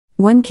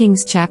1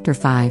 Kings chapter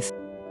 5.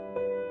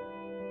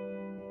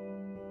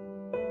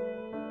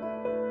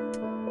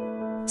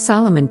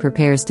 Solomon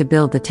prepares to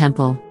build the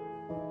temple.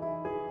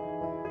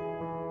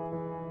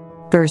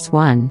 Verse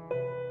 1.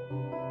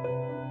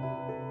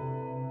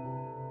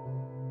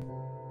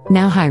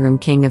 Now Hiram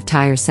king of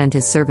Tyre sent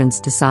his servants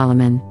to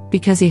Solomon,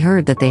 because he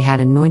heard that they had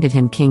anointed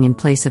him king in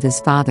place of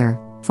his father,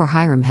 for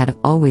Hiram had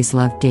always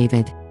loved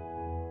David.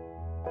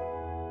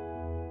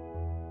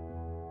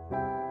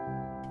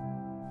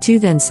 2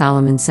 Then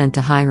Solomon sent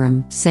to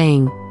Hiram,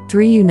 saying,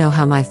 3 You know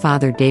how my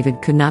father David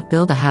could not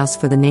build a house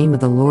for the name of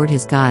the Lord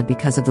his God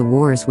because of the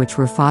wars which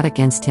were fought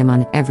against him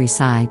on every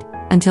side,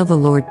 until the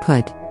Lord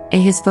put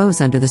his foes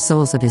under the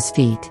soles of his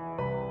feet.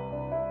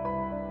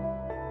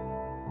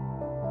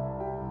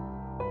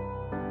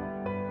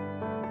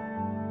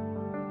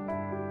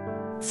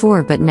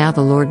 4 But now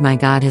the Lord my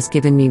God has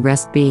given me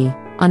rest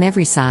on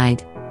every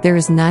side, there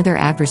is neither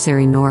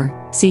adversary nor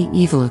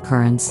evil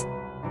occurrence.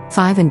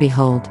 5 And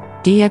behold,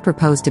 I had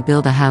proposed to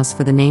build a house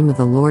for the name of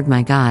the Lord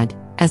my God,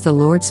 as the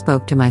Lord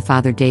spoke to my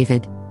father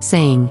David,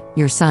 saying,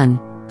 Your son,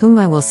 whom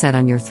I will set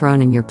on your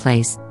throne in your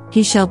place,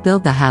 he shall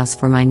build the house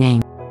for my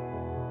name.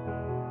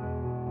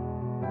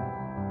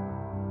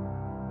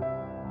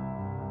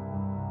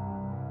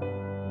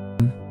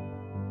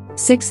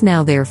 6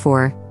 Now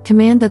therefore,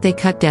 command that they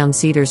cut down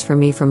cedars for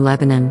me from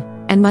Lebanon,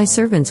 and my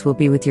servants will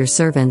be with your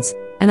servants,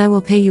 and I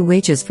will pay you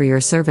wages for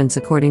your servants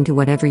according to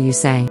whatever you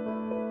say.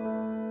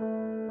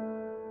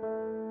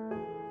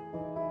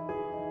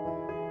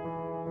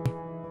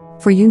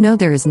 For you know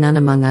there is none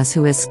among us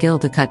who has skill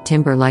to cut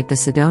timber like the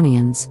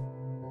Sidonians.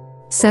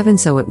 7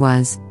 So it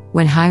was,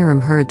 when Hiram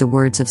heard the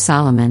words of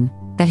Solomon,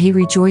 that he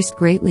rejoiced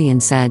greatly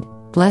and said,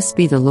 Blessed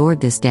be the Lord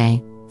this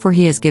day, for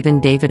he has given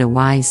David a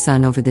wise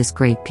son over this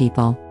great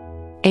people.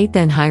 8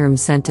 Then Hiram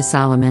sent to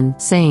Solomon,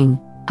 saying,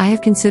 I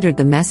have considered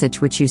the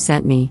message which you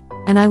sent me,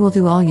 and I will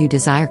do all you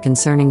desire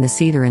concerning the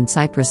cedar and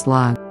cypress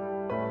log.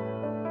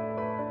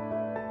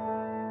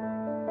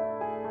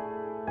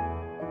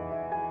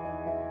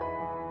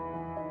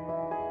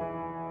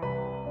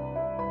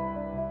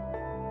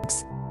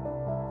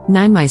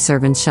 9 My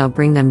servants shall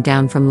bring them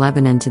down from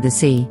Lebanon to the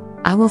sea,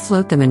 I will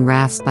float them in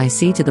rafts by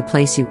sea to the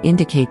place you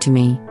indicate to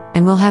me,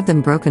 and will have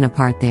them broken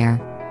apart there,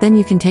 then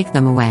you can take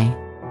them away.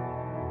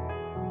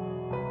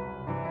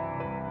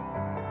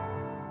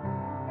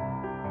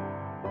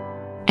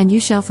 And you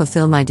shall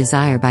fulfill my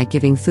desire by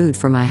giving food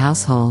for my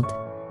household.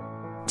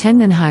 10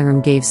 Then Hiram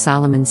gave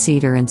Solomon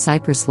cedar and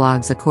cypress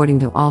logs according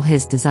to all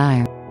his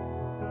desire.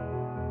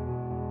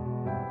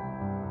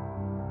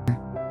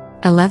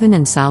 11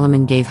 And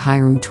Solomon gave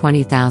Hiram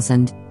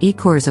 20,000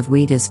 cors of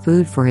wheat as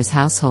food for his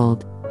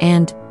household,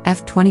 and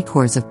 20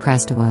 cors of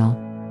pressed oil.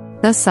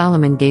 Thus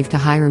Solomon gave to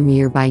Hiram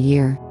year by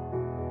year.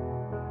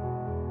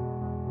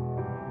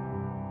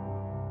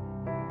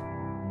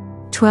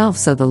 12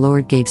 So the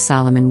Lord gave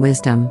Solomon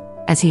wisdom,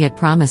 as he had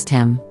promised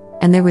him,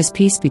 and there was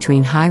peace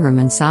between Hiram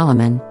and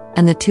Solomon,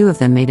 and the two of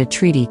them made a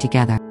treaty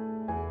together.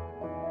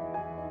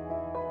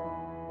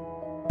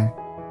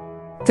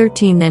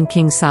 13 Then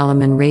King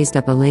Solomon raised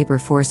up a labor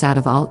force out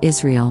of all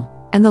Israel,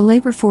 and the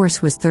labor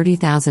force was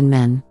 30,000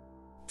 men.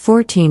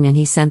 14 And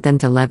he sent them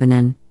to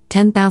Lebanon,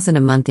 10,000 a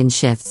month in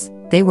shifts,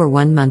 they were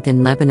 1 month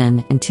in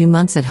Lebanon and 2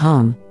 months at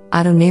home.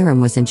 Adoniram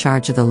was in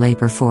charge of the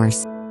labor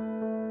force.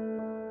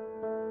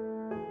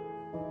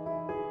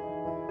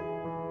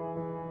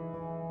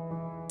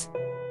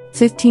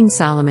 15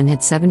 Solomon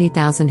had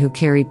 70,000 who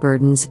carried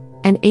burdens,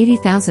 and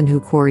 80,000 who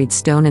quarried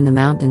stone in the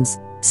mountains,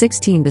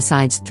 16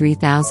 besides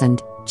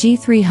 3,000,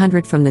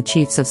 300 from the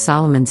chiefs of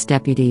Solomon's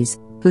deputies,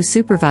 who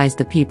supervised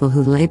the people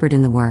who labored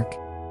in the work.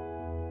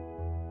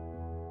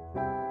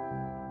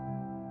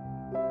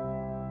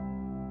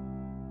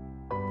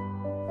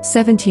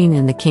 17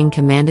 And the king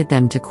commanded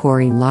them to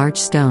quarry large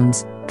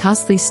stones,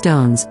 costly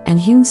stones, and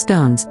hewn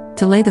stones,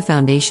 to lay the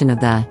foundation of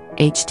the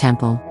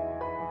temple.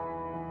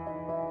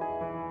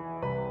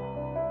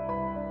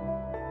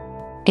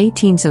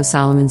 18 So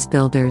Solomon's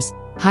builders,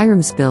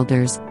 Hiram's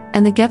builders,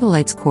 and the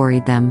Gebalites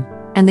quarried them,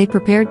 and they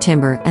prepared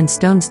timber and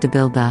stones to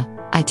build the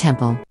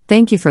temple.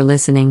 Thank you for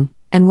listening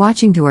and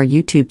watching to our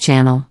YouTube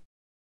channel.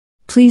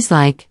 Please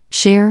like,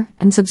 share,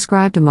 and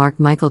subscribe to Mark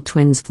Michael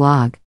Twins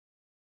vlog.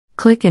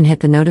 Click and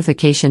hit the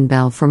notification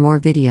bell for more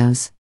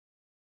videos.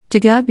 To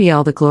God be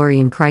all the glory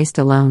in Christ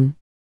alone.